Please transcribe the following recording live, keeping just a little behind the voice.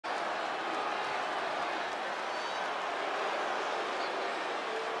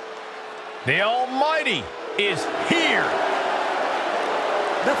The Almighty is here.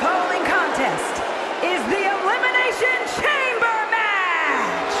 The following contest is the Elimination Chamber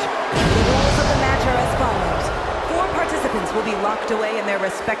match. The rules of the match are as follows. 4 participants will be locked away in their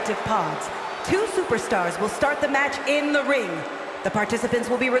respective pods. 2 superstars will start the match in the ring. The participants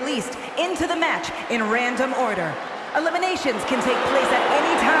will be released into the match in random order. Eliminations can take place at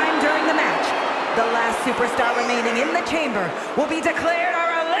any time during the match. The last superstar remaining in the chamber will be declared our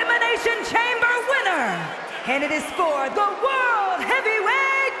Elimination Chamber winner. And it is for the World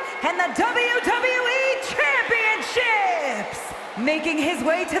Heavyweight and the WWE Championships. Making his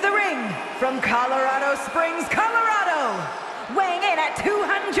way to the ring from Colorado Springs, Colorado, weighing in at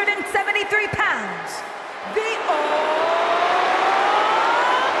 273 pounds, the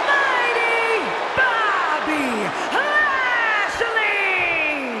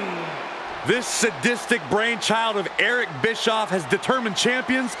This sadistic brainchild of Eric Bischoff has determined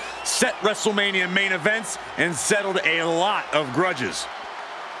champions, set WrestleMania main events, and settled a lot of grudges.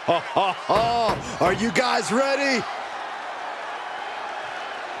 Ha ha ha! Are you guys ready?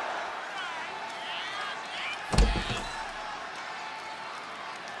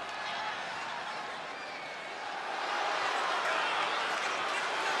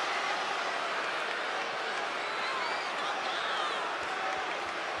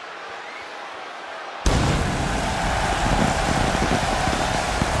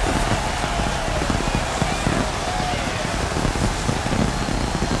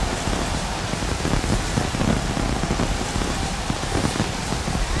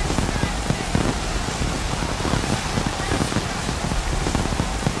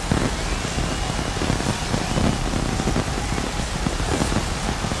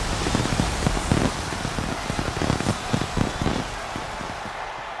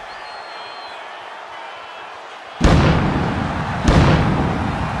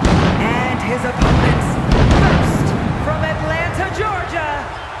 his opponents. First, from Atlanta, Georgia,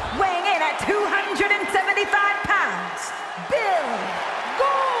 weighing in at 275 pounds, Bill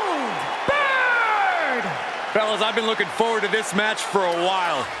Goldberg! Fellas, I've been looking forward to this match for a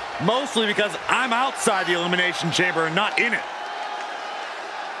while, mostly because I'm outside the Elimination Chamber and not in it.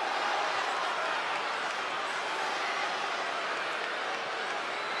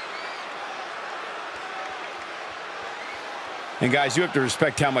 And guys, you have to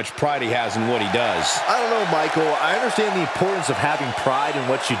respect how much pride he has in what he does. I don't know, Michael. I understand the importance of having pride in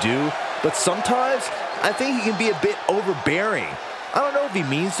what you do, but sometimes I think he can be a bit overbearing. I don't know if he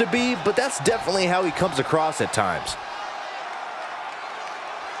means to be, but that's definitely how he comes across at times.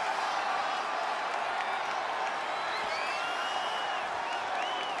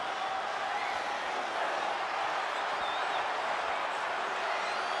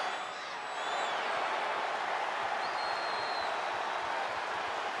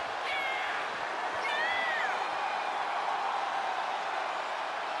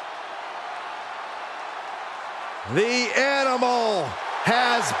 The animal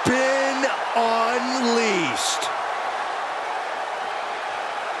has been unleashed.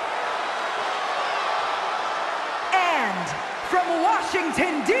 And from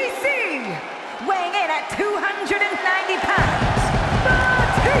Washington, D.C., weighing in at 290 pounds,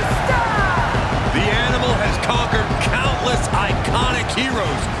 Batista! The animal has conquered countless iconic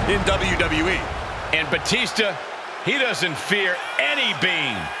heroes in WWE. And Batista, he doesn't fear any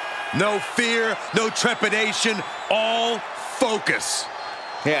being. No fear, no trepidation, all focus.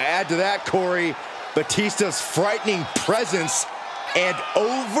 Yeah, add to that, Corey, Batista's frightening presence and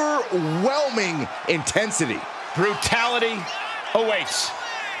overwhelming intensity. Brutality awaits.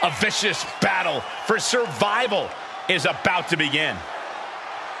 A vicious battle for survival is about to begin.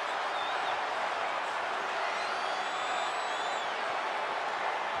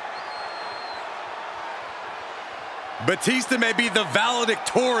 Batista may be the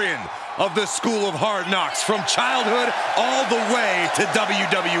valedictorian of the School of Hard Knocks, from childhood all the way to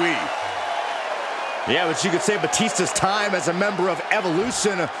WWE. Yeah, but you could say Batista's time as a member of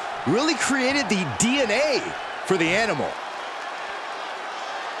Evolution really created the DNA for the animal.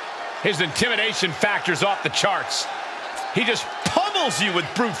 His intimidation factor's off the charts. He just pummels you with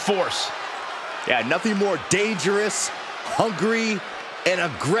brute force. Yeah, nothing more dangerous, hungry, and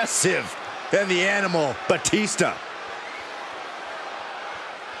aggressive than the animal, Batista.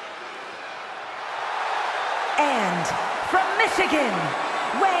 And from Michigan,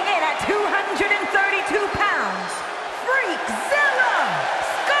 weighing in at 232 pounds, Freakzilla,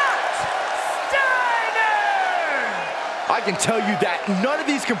 Scott Steiner! I can tell you that none of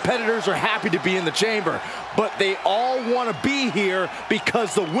these competitors are happy to be in the chamber, but they all want to be here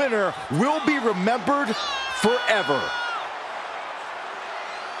because the winner will be remembered forever.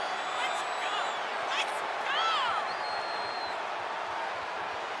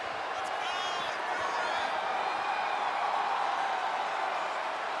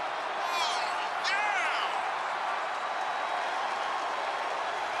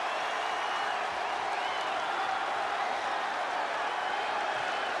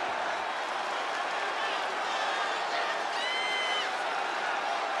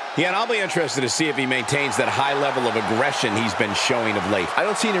 Yeah, and I'll be interested to see if he maintains that high level of aggression he's been showing of late. I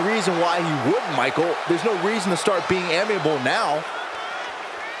don't see any reason why he wouldn't, Michael. There's no reason to start being amiable now.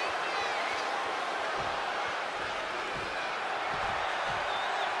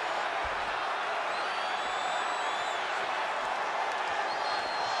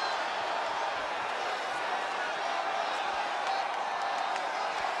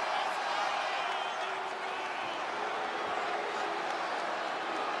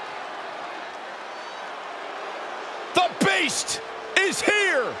 The Beast is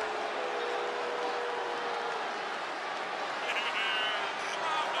here!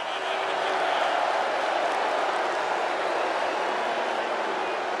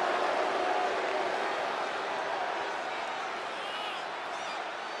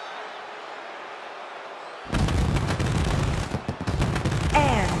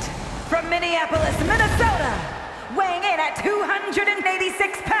 And from Minneapolis, Minnesota, weighing in at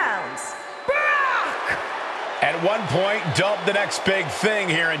 286 pounds, Brock! At one point, dubbed the next big thing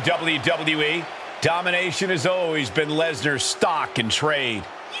here in WWE, domination has always been Lesnar's stock and trade.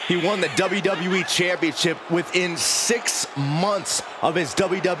 He won the WWE Championship within 6 months of his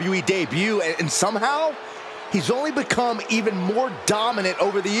WWE debut, and somehow, he's only become even more dominant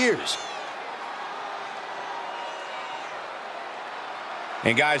over the years.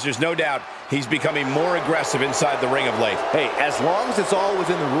 And guys, there's no doubt he's becoming more aggressive inside the ring of late. Hey, as long as it's all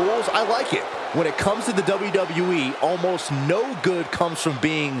within the rules, I like it. When it comes to the WWE, almost no good comes from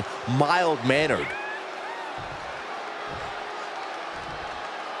being mild-mannered.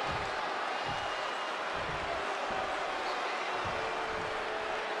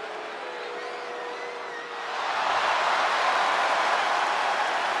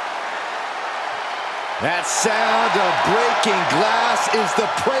 That sound of breaking glass is the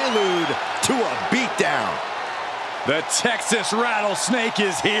prelude to a beatdown. The Texas Rattlesnake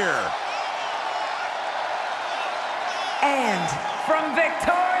is here. And from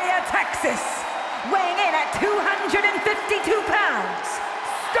Victoria, Texas, weighing in at 252 pounds,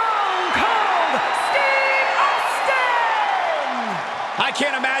 Stone Cold Steve Austin! I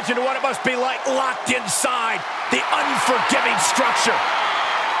can't imagine what it must be like locked inside the unforgiving structure.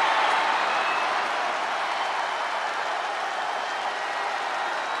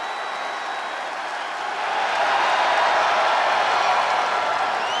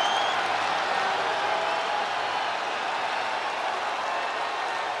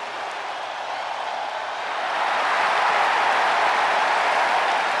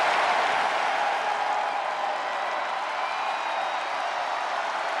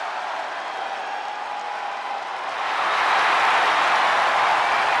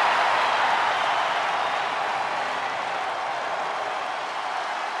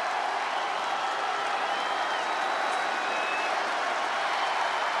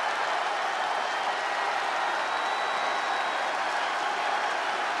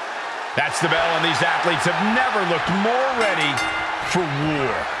 That's the bell, and these athletes have never looked more ready for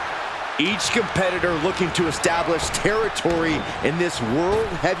war. Each competitor looking to establish territory in this World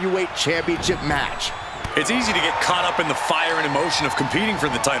Heavyweight Championship match. It's easy to get caught up in the fire and emotion of competing for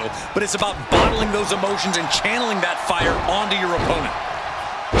the title, but it's about bottling those emotions and channeling that fire onto your opponent.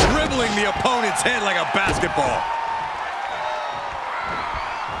 Dribbling the opponent's head like a basketball.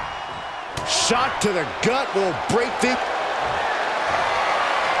 Shot to the gut will break the...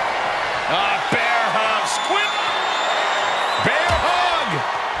 Bear hug, squib! Bear hug!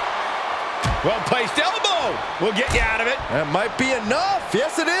 Well-placed elbow will get you out of it. That might be enough.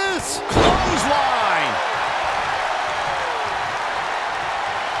 Yes, it is. Clothesline!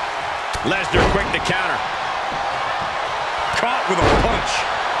 Lesnar quick to counter. Caught with a punch.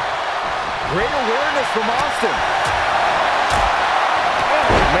 Great awareness from Austin.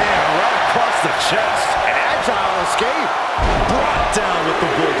 Oh, man, right across the chest. An agile escape. Brought down with the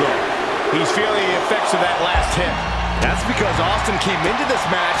bulldog. He's feeling the effects of that last hit. That's because Austin came into this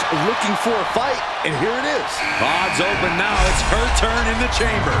match looking for a fight, and here it is. Odds open now. It's her turn in the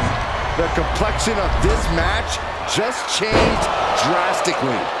chamber. The complexion of this match just changed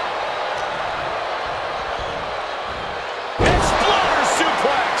drastically. Exploder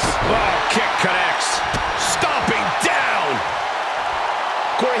suplex! Oh, kick connects. Stomping down!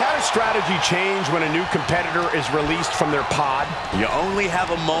 Corey, how does strategy change when a new competitor is released from their pod? You only have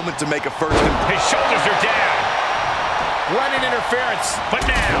a moment to make a first impression. His shoulders are down. Running interference, but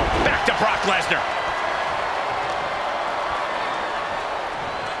now, back to Brock Lesnar.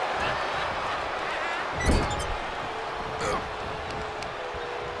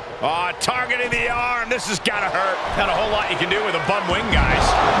 Oh, targeting the arm. This has got to hurt. Not a whole lot you can do with a bum wing, guys.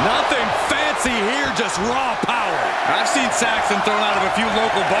 Nothing fancy here, just raw power. I've seen Saxton thrown out of a few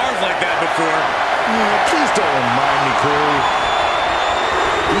local bars like that before. Please don't remind me, Corey.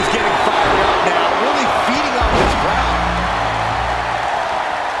 He's getting fired up now, really feeding off this crowd.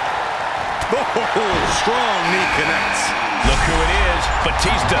 Oh, strong knee connects. Look who it is.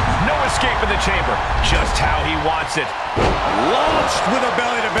 Batista, no escape in the chamber. Just how he wants it. Launched with a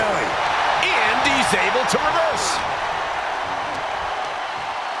belly-to-belly. And he's able to reverse.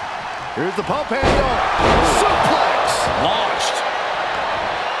 Here's the pump handle. Suplex. Launched.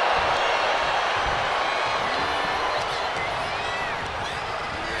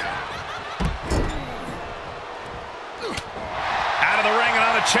 Out of the ring and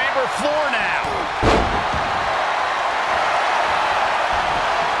on the chamber floor now.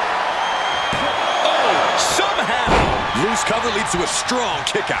 Loose cover leads to a strong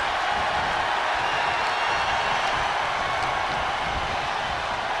kick out.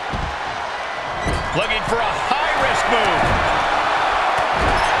 Looking for a high-risk move.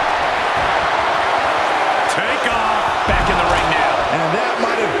 Take off. Back in the ring now. And that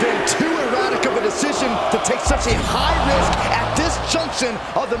might have been too erratic of a decision to take such a high risk at this junction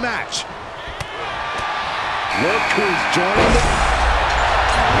of the match. Look who's joining them.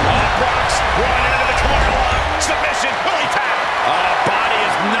 Brock's going into the corner lock. Submission. Holy tap. Body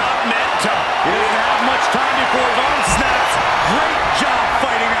is not meant to. He doesn't have much time before his arm snaps. Great job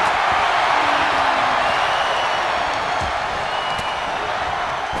fighting out.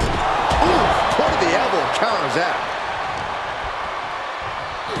 Ooh, point of the elbow counters that.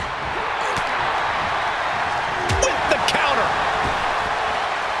 With the counter.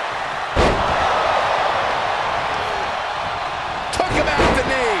 Took him out the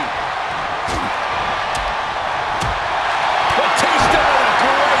knee. Batista with a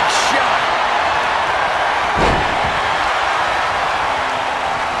great shot.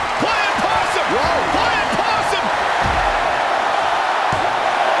 Playing possum. Playing possum.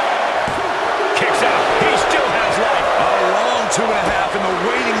 Kicks out. He still has life. A long 2.5 in the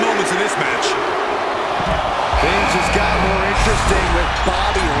waiting moments of this match. Things just got more interesting with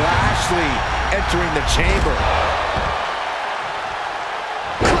Bobby Lashley entering the chamber.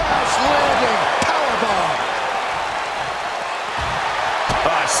 Crash landing powerbomb.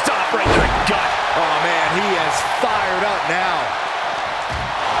 Stop right to the gut. Oh man, he is fired up now.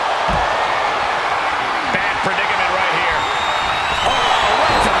 Bad predicament right here. Oh,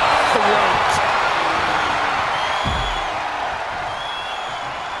 right to the throat.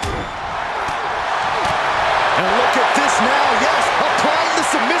 And look at this now, yes, applying the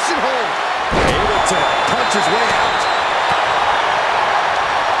submission hold. Able to punch his way out.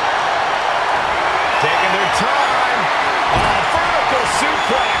 Taking their time. Vertical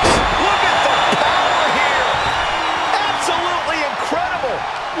suplex. Look at the power here. Absolutely incredible.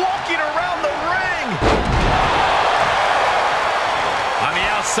 Walking around the ring. On the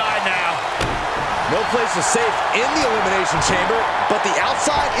outside now. No place is safe in the Elimination Chamber, but the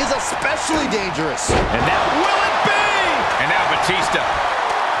outside is especially dangerous. And now, will it be? And now Batista.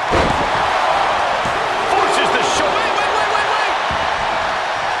 Forces the shoulder. Wait.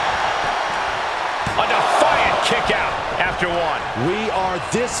 A defiant kick out after one. We are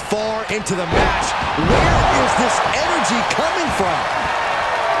this far into the match. Where is this energy coming from?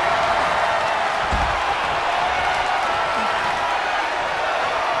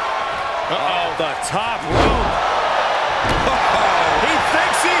 Uh-oh, the top rope. He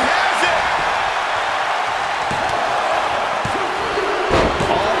thinks he has it.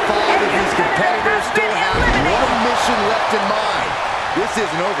 All 5 of these competitors still have one mission left in mind. This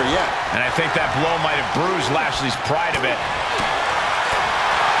isn't over yet. And I think that blow might have bruised Lashley's pride a bit.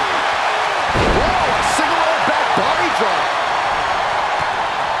 Whoa, a single arm back body drop.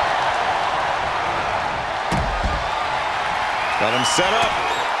 Got him set up.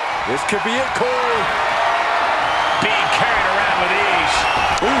 This could be it, Corey. Being carried around with ease.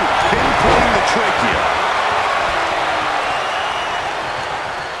 Ooh, pinpointing the trachea.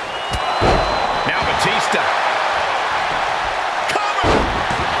 Now Batista. Cover!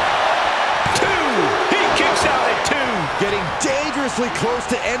 2. He kicks out at 2. Getting dangerously close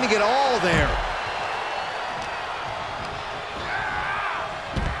to ending it all there.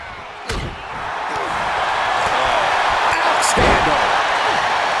 Axe handle.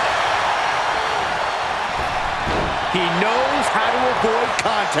 He knows how to avoid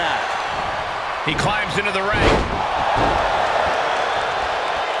contact. He climbs into the ring.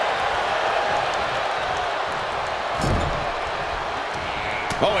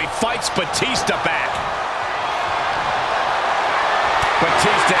 Oh, he fights Batista back.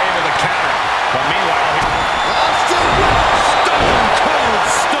 Batista able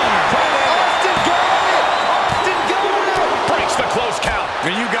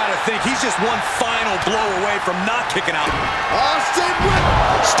And you got to think he's just one final blow away from not kicking out. Austin with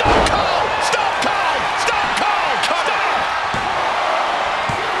Stone Cold! Stone Cold! Stone Cold! Stop!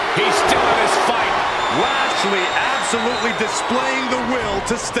 He's still in this fight. Lashley absolutely displaying the will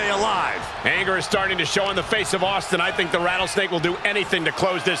to stay alive. Anger is starting to show on the face of Austin. I think the Rattlesnake will do anything to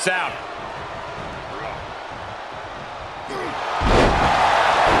close this out.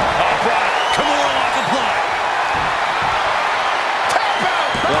 Oh, Brock, Kimura lock applied. Tap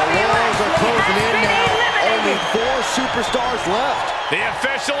out! The walls are closing in now. Only 4 superstars left. The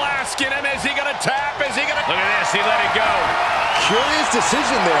official asking him, is he going to tap? Is he going to... Look at this, he let it go. Curious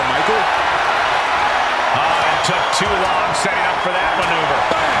decision there, Michael. It took too long setting up for that maneuver.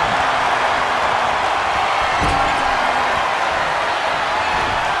 Bam!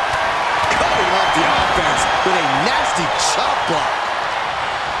 Cutting off the offense with a nasty chop block.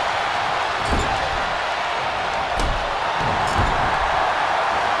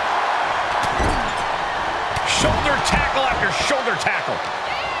 Shoulder tackle after shoulder tackle.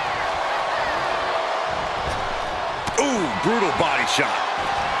 Ooh, brutal body shot.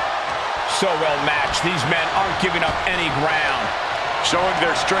 So well matched. These men aren't giving up any ground. Showing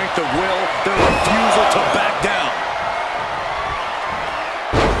their strength of will, their refusal to back down.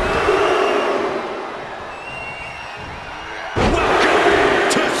 Welcome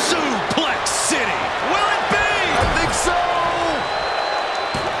to Suplex City. Will it be? I think so.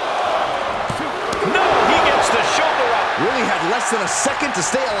 No, he gets the shoulder up. Really had less than a second to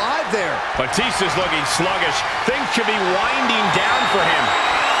stay alive there. Batista's looking sluggish. Things should be winding down for him.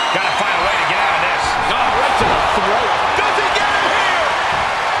 Got to find a way to get out of this. Oh, right to the throat. Does he get him here?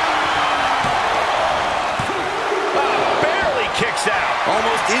 Barely kicks out.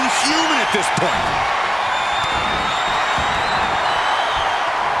 Almost inhuman at this point.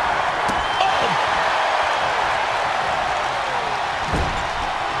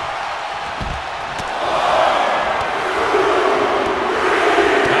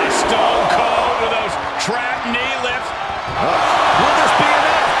 Stone Cold with those trap knee lifts. Will this be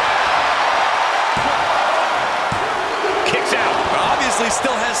enough? Kicks out. Obviously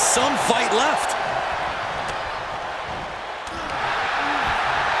still has some fight left.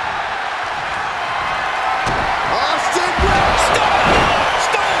 Austin with Stone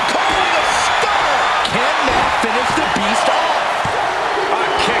Cold with a stunner. Can that finish the beast off? A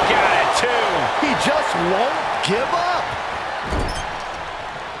kick out at 2. He just won't give up.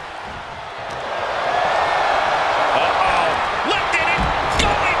 Lifting it,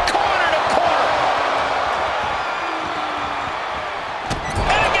 going corner to corner.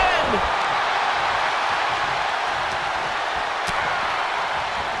 And again.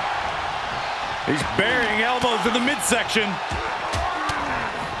 He's burying elbows in the midsection.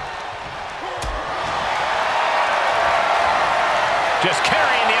 Just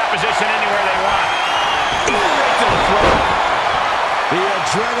carrying the opposition anywhere they want. Right to the throat. The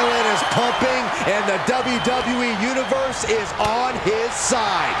adrenaline is pumping, and the WWE Universe is on his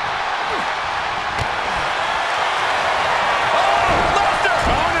side. Lester!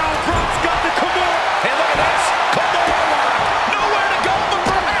 Oh no, Brock's got the Kimura. And look at this. Kimura lock. Nowhere to go but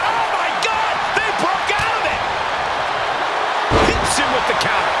for him. Oh my God! They broke out of it. Hits him with the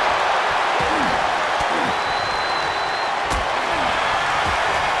counter.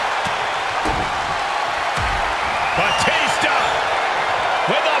 Batista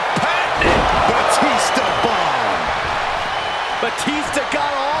with a patent. Batista bomb. Batista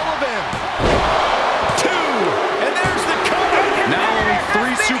got all of him. 2. And there's the cover. Now only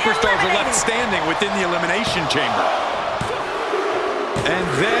 3 superstars are left standing within the Elimination Chamber. And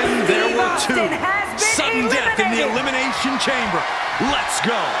then there were 2. Sudden death in the Elimination Chamber. Let's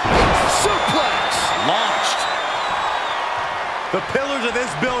go. Suplex. Launched. The pillars of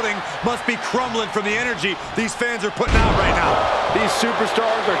this building must be crumbling from the energy these fans are putting out right now. These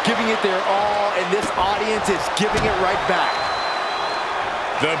superstars are giving it their all, and this audience is giving it right back.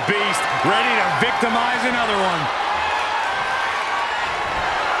 The Beast ready to victimize another one.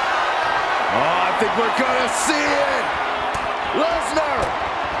 Oh, I think we're gonna see it. Lesnar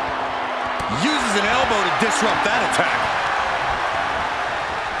Uses an elbow to disrupt that attack.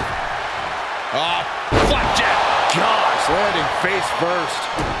 Flapjack. Gosh, landing face first.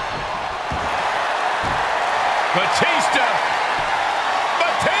 Batista.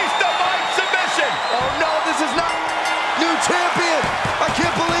 Batista by submission. Oh no, this is not new champion. I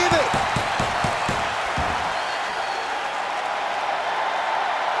can't believe it.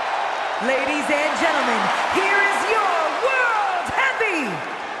 Ladies and gentlemen, here is your World Heavy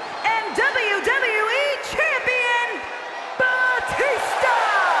and WWE Champion, Batista!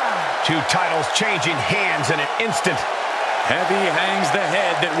 2 titles changing hands in an instant. Heavy hangs the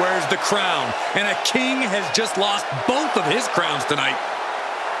head that wears the crown, and a king has just lost both of his crowns tonight.